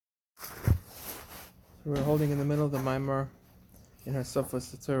We're holding in the middle of the maamar in Hosafos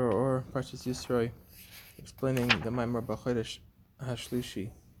the Torah or Parshas Yisroi, explaining the maamar Bachodesh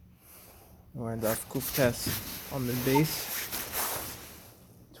Hashlishi. We're in Daf Kuf Tes on the base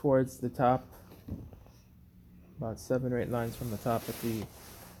towards the top, about 7 or 8 lines from the top at the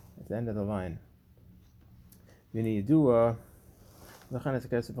end of the line. So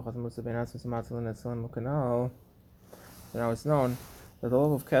now it's known that the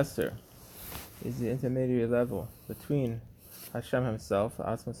level of Keser is the intermediary level between Hashem himself,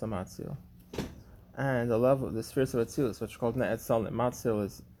 Atzmos HaMatzil, and the level, the spheres of Atzilus, which are called Ne'et Salim. Matzil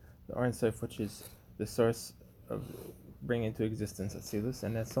is the Ein Sof, which is the source of bringing into existence Atzilus,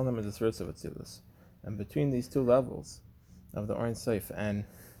 and Ne'et Salim is the source of Atzilus. And between these two levels of the Ein Sof and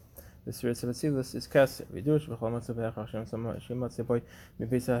the spheres of Atzilus is Keser.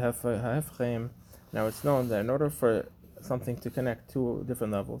 Now it's known that in order for something to connect two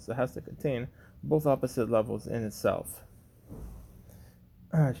different levels, it has to contain both opposite levels in itself.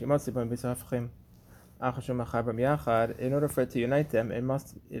 In order for it to unite them, it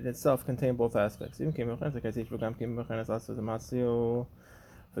must in itself contain both aspects. So it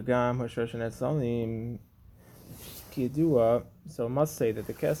must say that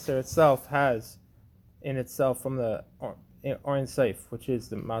the Keser itself has in itself from the Ein Sof, which is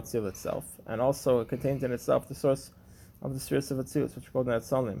the Matzil itself, and also it contains in itself the source of the spheres of Atzilus, which are called Ne'et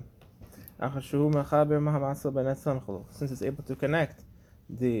Salim. Since it's able to connect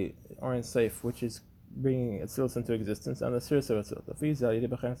the Ein Sof, which is bringing Atzilus into existence, and the spheres of Atzilus.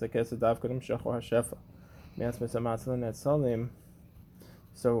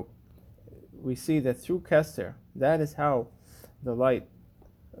 So we see that through Keser, that is how the light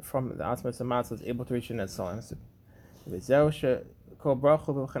from the Atzmos HaMatzil is able to reach the Ne'et Salim.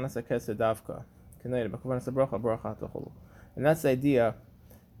 And that's the idea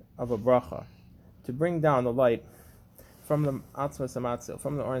of a bracha, to bring down the light from the Atzmos HaMatzil,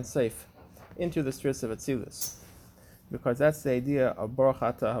 from the Ein Sof, into the spheres of Atzilus, because that's the idea of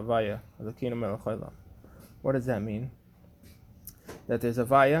Barachata Havaya, Elokeinu Melech Haolam. What does that mean? That there's a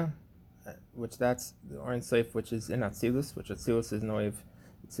Havaya, which that's the Ein Sof, which is in Atzilus, which Atzilus is Noiv,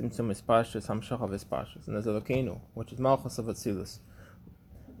 Tzimtzum is Pashtus, Hamshach of is Pashtus, and there's Elokeinu, which is Malchus of Atzilus,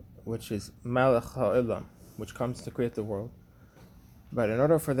 which is Melech Haolam, which comes to create the world. But in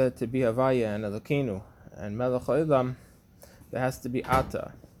order for there to be Havaya and Elokeinu and Melech Haolam, there has to be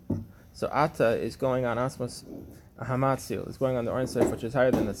Ata. So Ata is going on Atzmos HaMatzil, is going on the Ein Sof, which is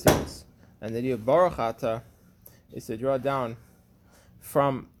higher than Atzilus. And the idea of Baruch Ata is to draw down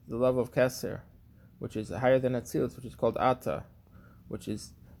from the level of Keser, which is higher than Atzilus, which is called Ata, which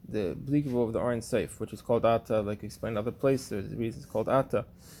is the Blikvo of the Ein Sof, which is called Ata, like explained in other places. There's reasons called Ata,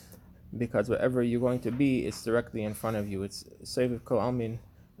 because wherever you're going to be, it's directly in front of you. It's Seviv Kol Almin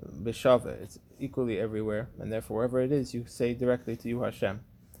B'Shava. It's equally everywhere, and therefore wherever it is, you say directly to you, Hashem.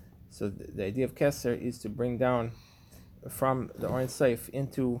 So the idea of Keser is to bring down from the Ein Sof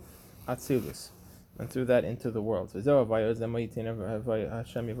into Atzilus, and through that into the world. And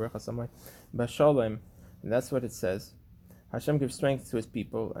that's what it says. Hashem gives strength to his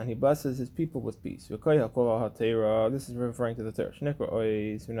people, and he blesses his people with peace. This is referring to the Torah.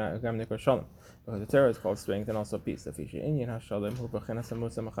 Because the Torah is called strength and also peace.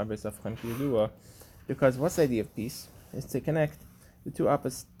 Because what's the idea of peace? Is to connect the two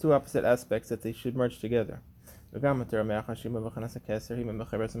opposite aspects that they should merge together. And similarly,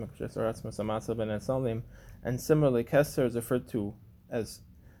 Keser is referred to as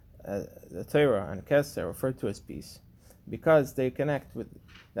the Torah, and Keser referred to as peace, because they connect with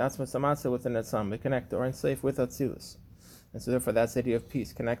the Atzmos HaMatzil with the Ne'et Salim. They connect the Ein Sof with Atzilus, and so therefore that's the idea of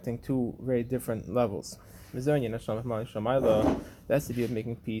peace, connecting two very different levels. That's the idea of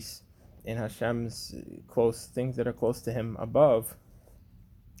making peace in Hashem's close things that are close to Him above.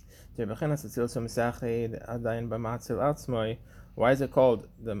 Why is it called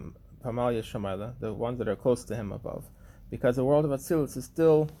the Pamalya Shamayla, the ones that are close to Him above? Because the world of Atzilus is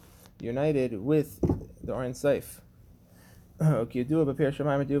still united with the Ein Sof. But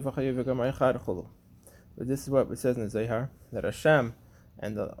this is what it says in the Zohar, that Hashem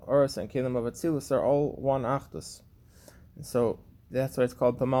and the Oros and Kelim of Atzilus are all one Achdus. And so that's why it's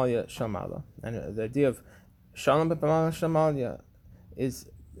called Pamalya Shamayla. And the idea of Shalom Pamalya Shamayla is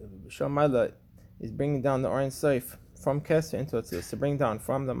bringing down the Ein Sof from Keser into Atzilus, to bring down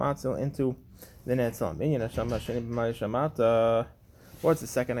from the Matzil into the Ne'et Salim. What's the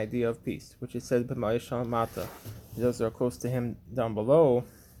second idea of peace, which is said B'Ma'isha? Those who are close to him down below.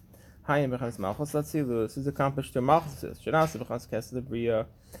 This is accomplished through Malchus,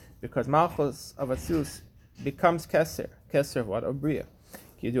 because Malchus of Atzilus becomes Keser of what? Of Bria.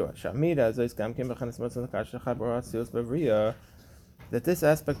 That this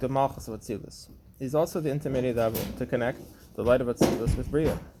aspect of Malchus of Atzilus is also the intermediate level to connect the light of Atzilus with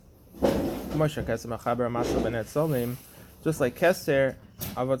Bria. Just like Keser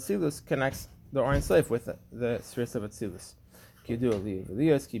of Atzilus connects the Orin Slave with the Sris of Atzilus.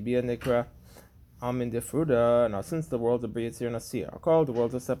 Now, since the world of Bria Tzir Nasiya are called the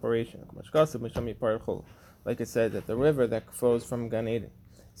worlds of separation, like it said that the river that flows from Gan Eden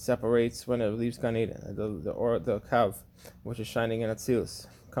separates when it leaves Gan Eden, the Kav, which is shining in Atzilus,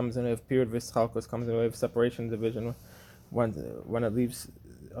 comes in a way of period Vischalkus, comes in a way of separation, division, when it leaves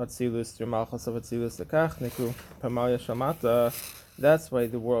Atzilus through Malchus of Atzilus, the Kachniku, Pamalya Shamata. That's why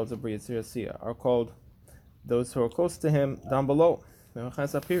the worlds of Bria Tzir Nasiya are called those who are close to him down below,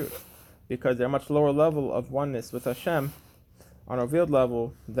 because they're a much lower level of oneness with Hashem on a revealed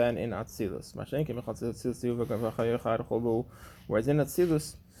level than in Atzilus. Whereas in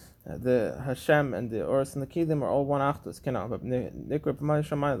Atzilus, the Hashem and the Oros and the Kedim are all one Achdus.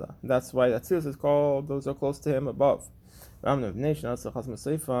 That's why Atzilus is called those who are close to him above. Now,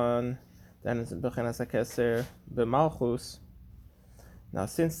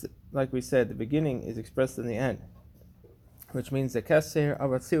 since, like we said, the beginning is expressed in the end, which means the Keser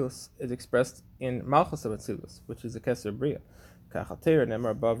of Atzilus is expressed in Malchus of Atzilus, which is the Keser Bria.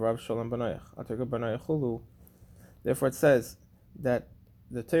 Therefore it says that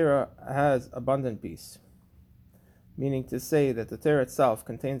the Torah has abundant peace, meaning to say that the Torah itself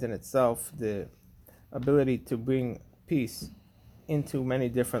contains in itself the ability to bring peace into many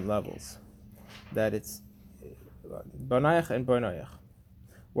different levels. That it's Banayach and Boinayach.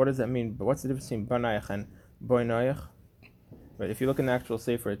 What does that mean? What's the difference between Banayach and Boinayach? But if you look in the actual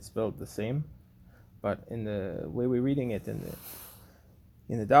Sefer, it's spelled the same, but in the way we're reading it in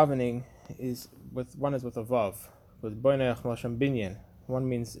the davening one is with a vav, with Boinayach Moshem Binyan. One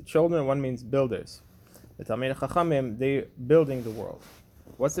means children, one means builders. The Talmidei Chachamim, they're building the world.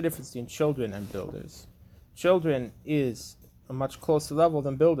 What's the difference between children and builders? Children is a much closer level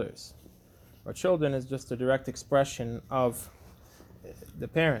than builders. Or children is just a direct expression of the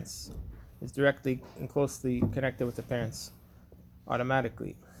parents. It's directly and closely connected with the parents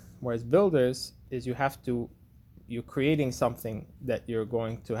automatically. Whereas builders is you're creating something that you're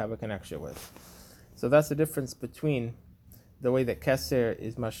going to have a connection with. So that's the difference between the way that Keser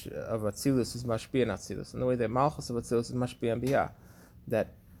is of Atzilus is Mashpia and Atzilus, and the way that Malchus of Atzilus is Mashpia and Biyah.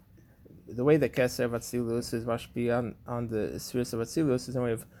 That the way that Keser of Atzilus is Mashpia on the spheres of Atzilus is in the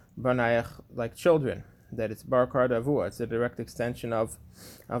way of Banayach, like children, that it's Bar Kar Davua, it's a direct extension of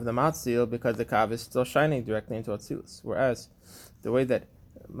the Matzil, because the Kav is still shining directly into Atzilus. Whereas the way that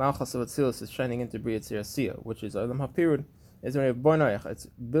Malchus of Atzilus is shining into Bria Tzir Nasiya, which is Olam HaPirud, is in the way of Banayach, it's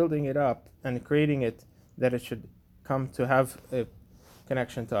building it up and creating it that it should come to have a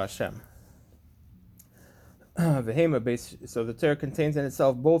connection to Hashem. So the Torah contains in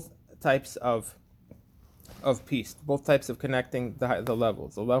itself both types of peace, both types of connecting the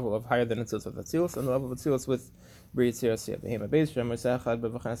levels, the level of higher than Atzilus with Atzilus, and the level of Atzilus with Bria Tzir Nasiya.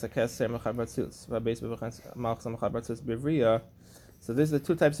 So these are the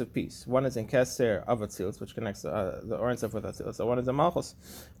two types of peace. One is in Keser of Atzilus, which connects the Orin Sof with Atzilus. So one is in Malchus,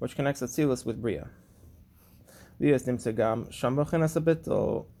 which connects Atzilus with Bria. And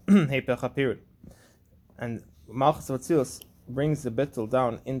Malchus of Atzilus brings the bittul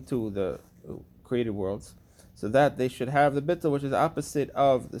down into the created worlds, so that they should have the bittul, which is the opposite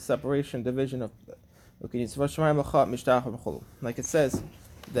of the separation, division of. Like it says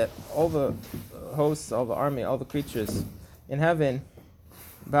that all the hosts, all the army, all the creatures in heaven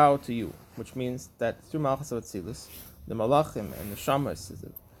bow to you, which means that through Malchus of Atzilus, the Malachim and the Shamas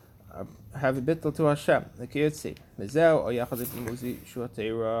have a bittul to Hashem.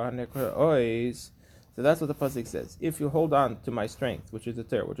 So that's what the pasuk says. If you hold on to my strength, which is the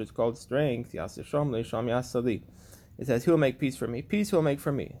Torah, which is called strength, it says, He will make peace for me. Peace He will make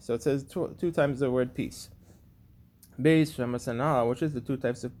for me. So it says two times the word peace. Beis Shemasana, which is the two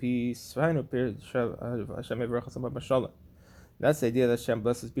types of peace. That's the idea that Hashem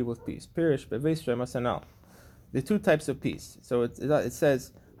blesses people with peace. Pirish Beis Shemasana. The two types of peace. So it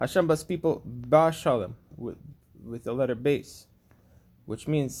says Hashem blesses people ba shalom with the letter base, which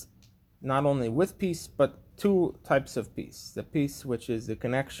means not only with peace, but two types of peace. The peace which is the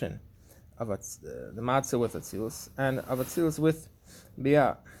connection of the matzah with Atzilus, and of Atzilus with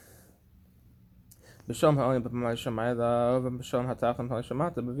Biyah. B'shom ha'olim b'p'may shamayla, v'b'shom ha'tachan p'may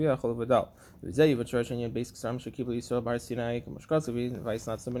shamata, b'viyah chol v'dal. V'zeh yivot yen beis k'sam shekibel Yisrael bar Sinai, k'mashkatzavi, v'ayis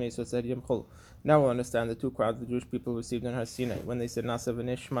natzah b'nei Yisrael said yem chol. Now we'll understand the two crowds the Jewish people received in Har Sinai, when they said Nasa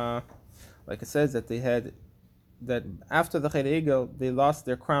v'nishma, like it says that they had that after the Chet Egel, they lost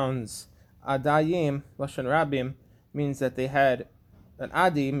their crowns. Adayim, Lashon Rabim, means that they had, an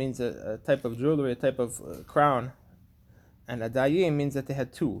Adi means a type of jewelry, a type of crown, and Adayim means that they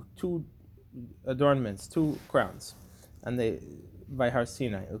had two adornments, two crowns, and they, by Har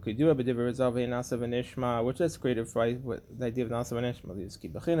Sinai. Okay, do which is created by the idea of Nasa v'Nishma.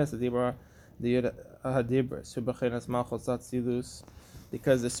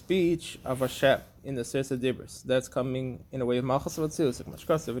 Because the speech of Hashem in the Seres Dibros, that's coming in a way of Malchus Vatzilus,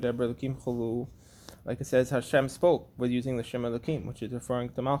 like it says, Hashem spoke with using the Shem Elokim, which is referring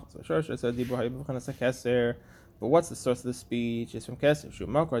to Malchus. But what's the source of the speech? It's from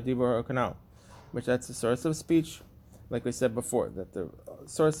Keser, which that's the source of speech. Like we said before, that the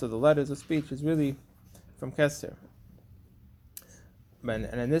source of the letters of speech is really from Keser. And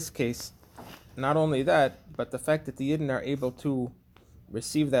in this case, not only that, but the fact that the Yidden are able to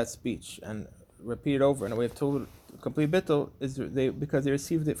receive that speech and repeat it over in a way of total complete bittul is because they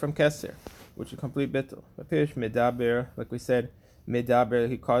received it from Keser, which is complete bittul. Apirish medaber, like we said, medaber,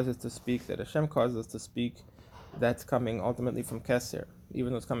 he causes to speak, that Hashem causes us to speak. That's coming ultimately from Keser,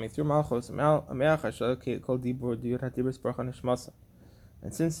 even though it's coming through Malchus. And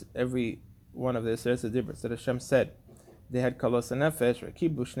since every one of the Seres Dibros that Hashem said, they had kalos and nefesh,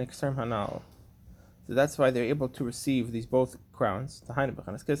 so that's why they're able to receive these both crowns.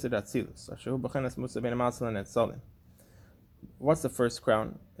 What's the first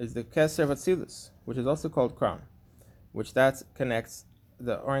crown? Is the Keser Vatzilus, which is also called crown, which that connects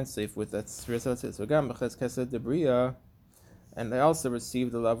the Oren Seif with that Seres Vatzilus. And they also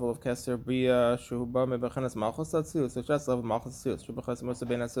received the level of Keser Bria, Shuba Mebechanas Malchus Atzilus, which that's the level of Malchus Atzilus, Shubachas Musa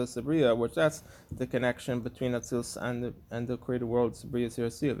Ben Atzilus Bria, which that's the connection between Atzilus and the created world, Bria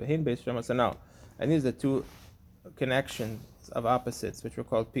Sirasiya, Vehin Beis Shemas Anal. And these are two connections of opposites, which were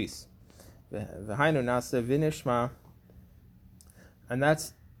called peace. V'hainu Nasa Vinishma, and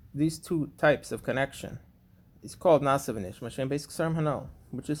that's these two types of connection. It's called Nasa Vinishma, Shem Beis Ksarm Hanal,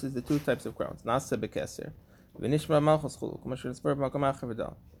 which is the two types of crowns, Nasa Bekeser.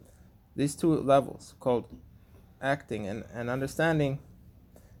 These two levels called acting and understanding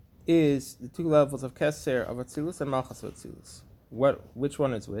is the two levels of Keser of Atzilus and Malchus of Atzilus. Which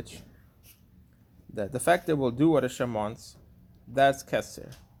one is which? That the fact that we'll do what Hashem wants, that's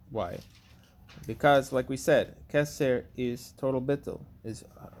Keser. Why? Because, like we said, Keser is total bittul, is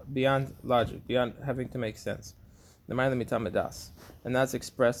beyond logic, beyond having to make sense. The Ma'ila Mitam Medas. And that's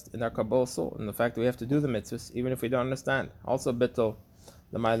expressed in our Kabbalah soul, in the fact that we have to do the mitzvahs, even if we don't understand. Also bittul,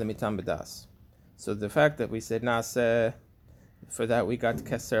 the Ma'ila Mitam Medas. So the fact that we said Naseh, for that we got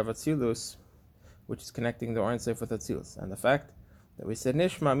Keser of Atzilus, which is connecting the Oren Seif with Atzilus. And the fact that we said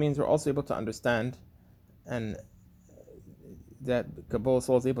Nishma means we're also able to understand, and that Kabbalah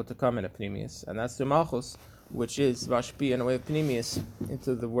soul is able to come in a Pnimius. And that's the Malchus, which is Mashpi in a way of Pnimius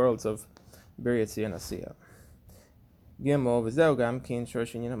into the worlds of Biriatzi and Asiyah. This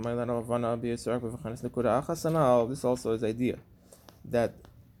also is the idea that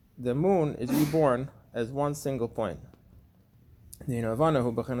the moon is reborn as one single point. Because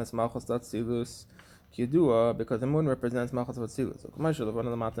the moon represents Malchus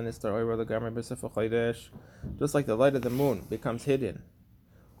Vatzilus. Just like the light of the moon becomes hidden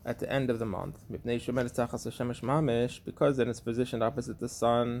at the end of the month, because then it's positioned opposite the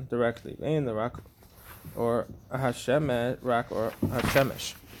sun directly. Or a Hashemesh, Rak or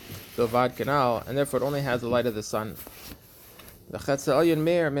Hashemesh, Bilvad Canal, and therefore it only has the light of the sun. The Chetza Elyon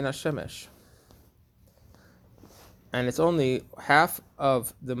Meir Min Hashemesh, and it's only half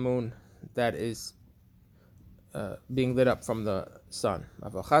of the moon that is being lit up from the sun.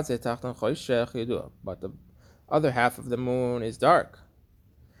 But the other half of the moon is dark.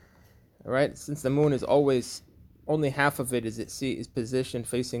 All right, since the moon is always only half of it is positioned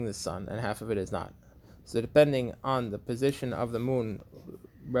facing the sun, and half of it is not. So depending on the position of the moon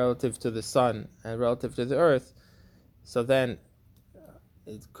relative to the sun and relative to the earth, so then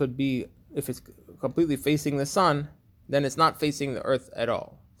it could be, if it's completely facing the sun, then it's not facing the earth at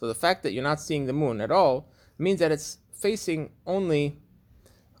all. So the fact that you're not seeing the moon at all means that it's facing only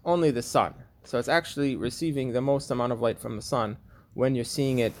the sun. So it's actually receiving the most amount of light from the sun when you're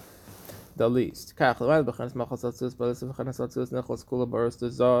seeing it the least. So to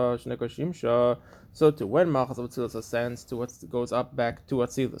when Malchus Atzilus ascends to what goes up back to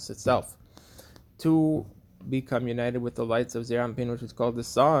Atzilus itself, to become united with the lights of Zeir Anpin, which is called the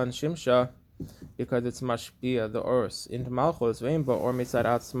sun, Shimsha, because it's Mashpia, the Urs, into Malchus, Veimba, or Mitzad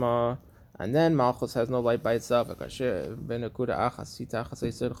Atzma, and then Malchus has no light by itself, and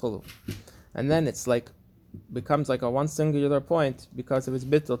then it's becomes like a one singular point because of its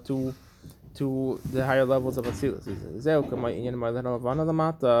bittul to to the higher levels of Atzilus.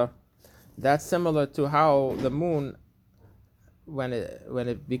 That's similar to how the moon, when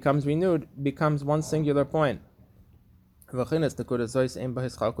it becomes renewed, becomes one singular point.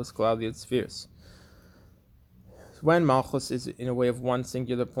 When Malchus is in a way of one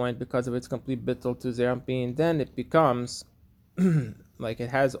singular point because of its complete bittul to Zerampin, then it becomes like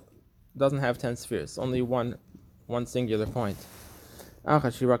doesn't have 10 spheres, only one singular point.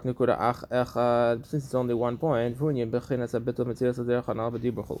 Since it's only one point,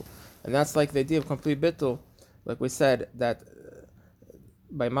 and that's like the idea of complete bittul. Like we said, that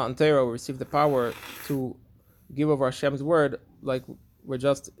by Mount Torah we receive the power to give over Hashem's word, like we're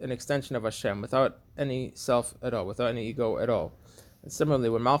just an extension of Hashem, without any self at all, without any ego at all. And similarly,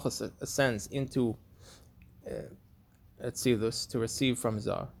 when Malchus ascends into Atzilus to receive from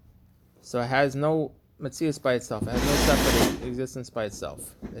Zah, so it has no Metzius by itself, it has no separate existence by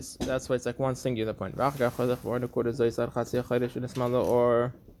itself. That's why it's like one singular point.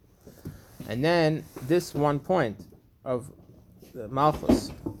 And then this one point of the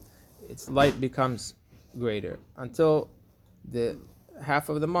Malchus, its light becomes greater until the half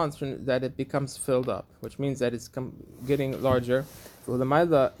of the month that it becomes filled up, which means that it's getting larger. Which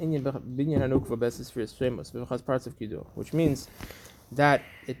means that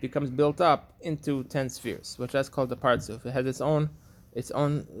it becomes built up into 10 spheres, which that's called the Partzuf. It has its own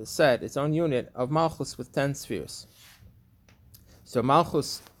set, its own unit of Malchus with 10 spheres. So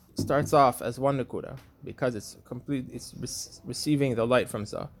Malchus starts off as one Nakuda because it's receiving the light from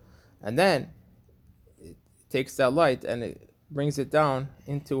Zah, and then it takes that light and it brings it down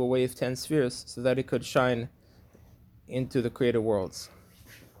into a way of 10 spheres so that it could shine into the created worlds.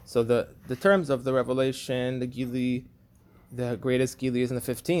 So the terms of the revelation, the Gili, the greatest Gili is in the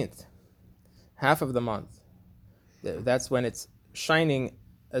 15th, half of the month. That's when it's shining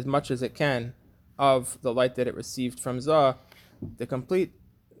as much as it can of the light that it received from Zah. The complete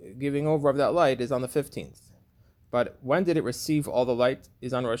giving over of that light is on the 15th. But when did it receive all the light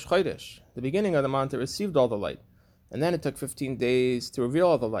is on Rosh Chodesh. The beginning of the month it received all the light. And then it took 15 days to reveal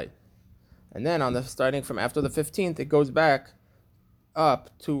all the light. And then starting from after the 15th, it goes back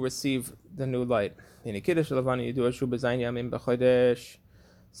up to receive the new light. So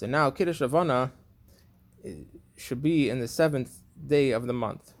now Kiddush Levana should be in the 7th day of the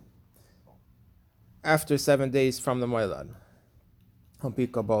month, after 7 days from the Moilad.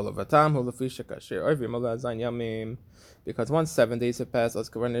 Because once 7 days have passed,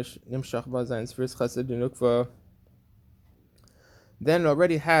 then it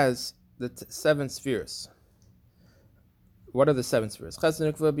already has the 7 spheres. What are the 7 spheres?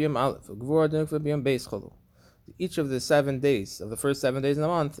 Each of the 7 days, of the first 7 days in the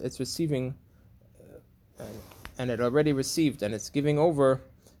month, it's receiving, and it already received, and it's giving over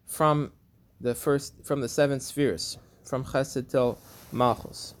from the 7 spheres, from Chesed till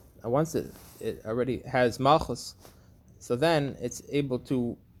Malchus. And once it already has Malchus, so then it's able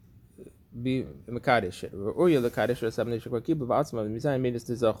to be Mekadesh.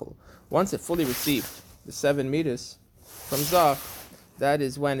 Once it fully received the 7 meters from Zah, that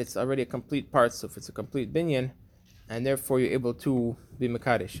is when it's already a complete part, so if it's a complete binyan, and therefore you're able to be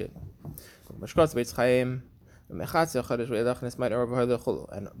Mekadesh.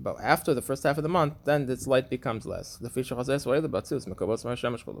 But after the first half of the month, then this light becomes less. Because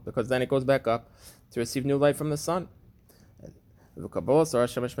then it goes back up to receive new light from the sun. And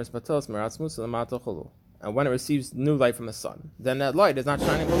when it receives new light from the sun, then that light is not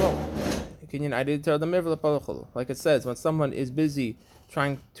shining below. Like it says, when someone is busy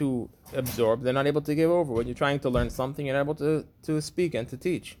trying to absorb, they're not able to give over. When you're trying to learn something, you're not able to speak and to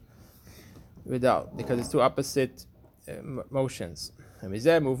teach without, because it's two opposite motions. And this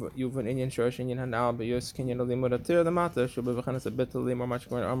is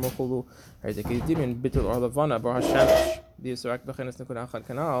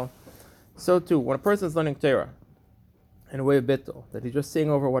so too, when a person is learning Torah in a way of bittul, that he's just seeing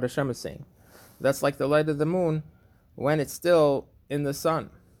over what Hashem is saying, that's like the light of the moon when it's still in the sun,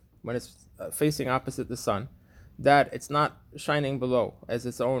 when it's facing opposite the sun, that it's not shining below as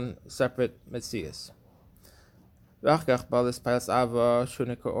its own separate Metzias. Now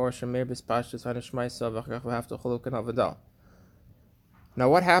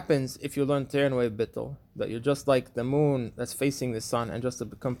what happens if you learn Torah in a way of bittul, that you're just like the moon that's facing the sun and just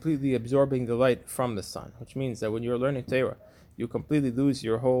completely absorbing the light from the sun, which means that when you're learning Torah, you completely lose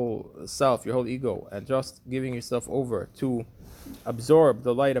your whole self, your whole ego, and just giving yourself over to absorb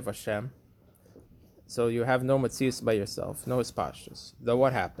the light of Hashem. So you have no Metzius by yourself, no Hispashtus. Then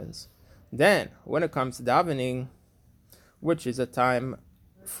what happens? Then, when it comes to davening, which is a time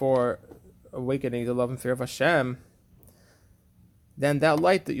for awakening the love and fear of Hashem, then that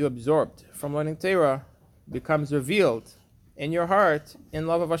light that you absorbed from learning Torah becomes revealed in your heart in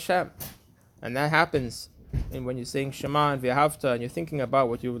love of Hashem. And that happens when you're saying Shema and V'ahavta, and you're thinking about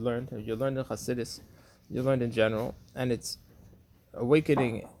what you learned in Chassidus, you learned in general, and it's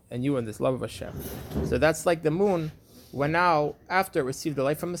awakening in you in this love of Hashem. So that's like the moon, when now, after it received the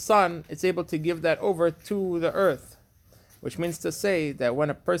light from the sun, it's able to give that over to the earth. Which means to say that when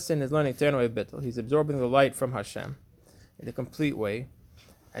a person is learning Torah Bittul, he's absorbing the light from Hashem in a complete way.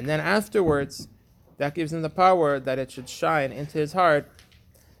 And then afterwards, that gives him the power that it should shine into his heart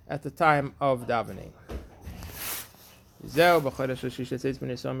at the time of davening. That's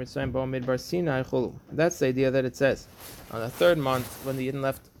the idea that it says. On the third month, when the Yidden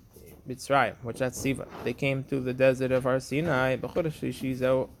left Mitzrayim, which that's Sivan, they came to the desert of Har Sinai. What's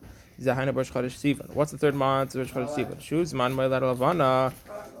the third month?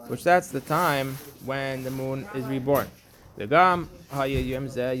 Which that's the time when the moon is reborn. Then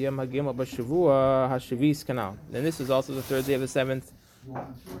this is also the third day of the seventh.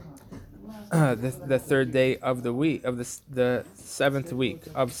 The third day of the week of the seventh week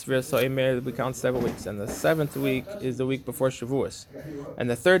of Sfiras HaOmer. We count 7 weeks, and the seventh week is the week before Shavuos, and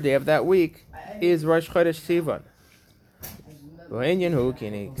the third day of that week is Rosh Chodesh Sivan.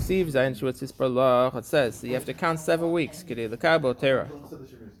 It says you have to count 7 weeks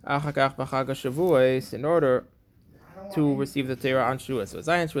in order to receive the Torah on Shavuos.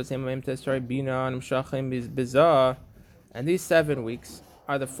 And these 7 weeks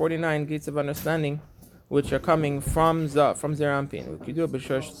are the 49 gates of understanding, which are coming from Zerampin.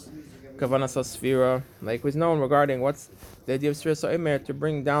 Like was known regarding what's the idea of Sfiras HaOmer, to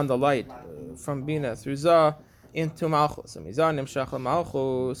bring down the light from Bina through Zah into Malchus. From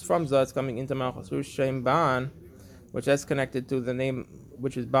Zah it's coming into Malchus. Ban, which is connected to the name,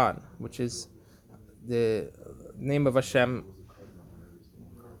 which is Ban, which is the name of Hashem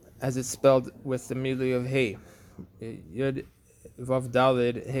as it's spelled with the milieu of Hey. Yud Vav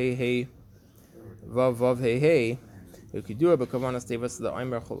Dalid Hey Hey Vav Vav Hey Hey. You could do it, but Kavanas Tevas the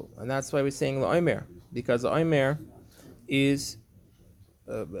Omer Chulu. And that's why we're saying the Omer, because the Omer is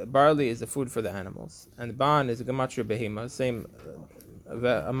barley is the food for the animals, and Ban is a Gematria Behema, same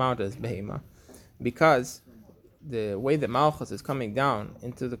amount as Behema, because the way that Malchus is coming down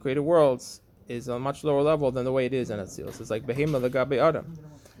into the created worlds is a much lower level than the way it is in Atzilus. It's like Behema Legabe Adam.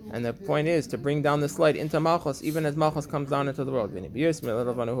 And the point is to bring down this light into Malchus, even as Malchus comes down into the world.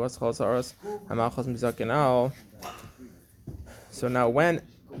 So now when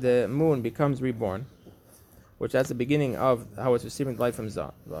the moon becomes reborn, which that's the beginning of how it's receiving light from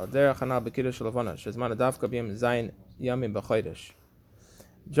Zah,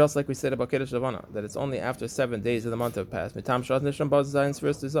 just like we said about Kiddush Levana, that it's only after 7 days of the month have passed,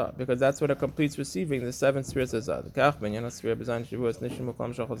 because that's what it completes receiving the 7 spheres of Zah.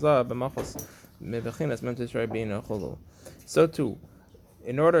 So too,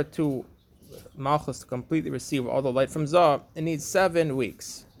 in order to Malchus to completely receive all the light from Zah, it needs 7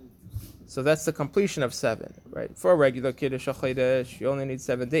 weeks. So that's the completion of 7, right? For a regular Kiddush HaChodesh, you only need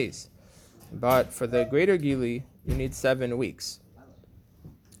 7 days. But for the greater Gili, you need 7 weeks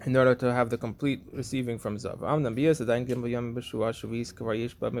in order to have the complete receiving from Zav.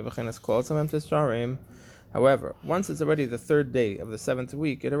 However, once it's already the 3rd day of the 7th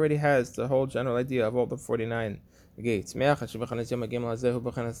week, it already has the whole general idea of all the 49 gates. Since the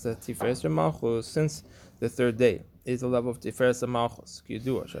 3rd day is the level of Tiferes Malchus,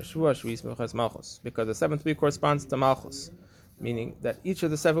 because the 7th week corresponds to Malchus, meaning that each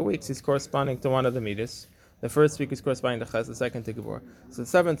of the 7 weeks is corresponding to one of the midas. The 1st week is corresponding to Ches, the 2nd to Gevur. So the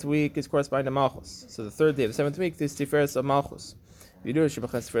 7th week is corresponding to Malchus. So the 3rd day of the 7th week is Tiferes of Malchus. Now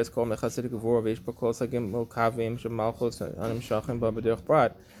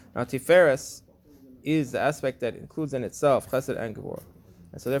Tiferes is the aspect that includes in itself Chesed and Gevur.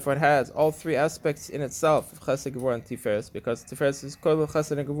 And so therefore it has all 3 aspects in itself of Chesed, Gevur, and Tiferes, because Tiferes is Kol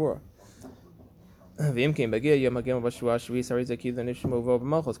Chesed and Gevur.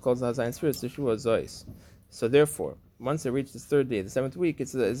 So therefore, once it reached the 3rd day, the 7th week,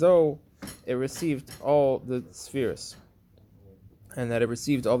 it's as though it received all the spheres, and that it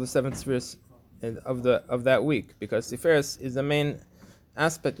received all the 7 spheres of that week, because Tiferes is the main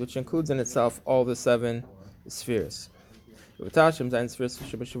aspect which includes in itself all the 7 spheres. With the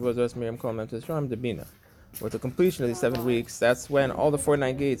completion of these 7 weeks, that's when all the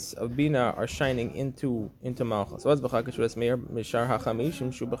 49 gates of Bina are shining into Malchus.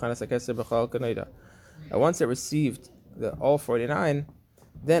 Once it received all 49,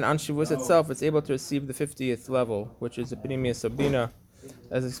 then on Shavuos itself, it's able to receive the 50th level, which is the Pnimius of Bina,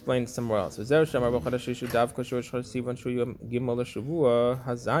 as explained somewhere else. So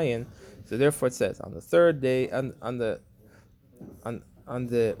therefore it says on the third day on the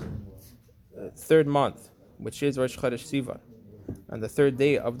third month, which is Rosh Chodesh Sivan, on the third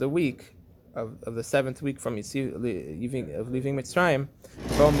day of the week of the seventh week from leaving Mitzrayim,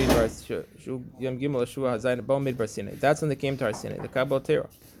 that's when they came to Har Sinai, the Kabbalah Torah,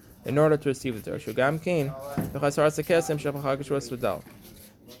 in order to receive the Torah.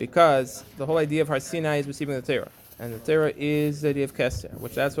 Because the whole idea of Har Sinai is receiving the Torah, and the Torah is the idea of Keser,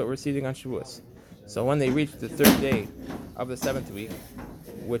 which that's what we're receiving on Shavuos. So when they reach the third day of the seventh week,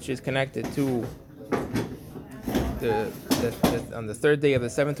 which is connected to on the third day of the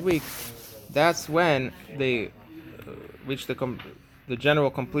seventh week, that's when they reach the general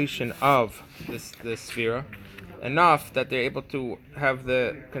completion of this sphere, enough that they're able to have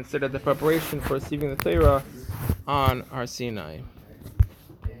consider the preparation for receiving the Torah on Har Sinai.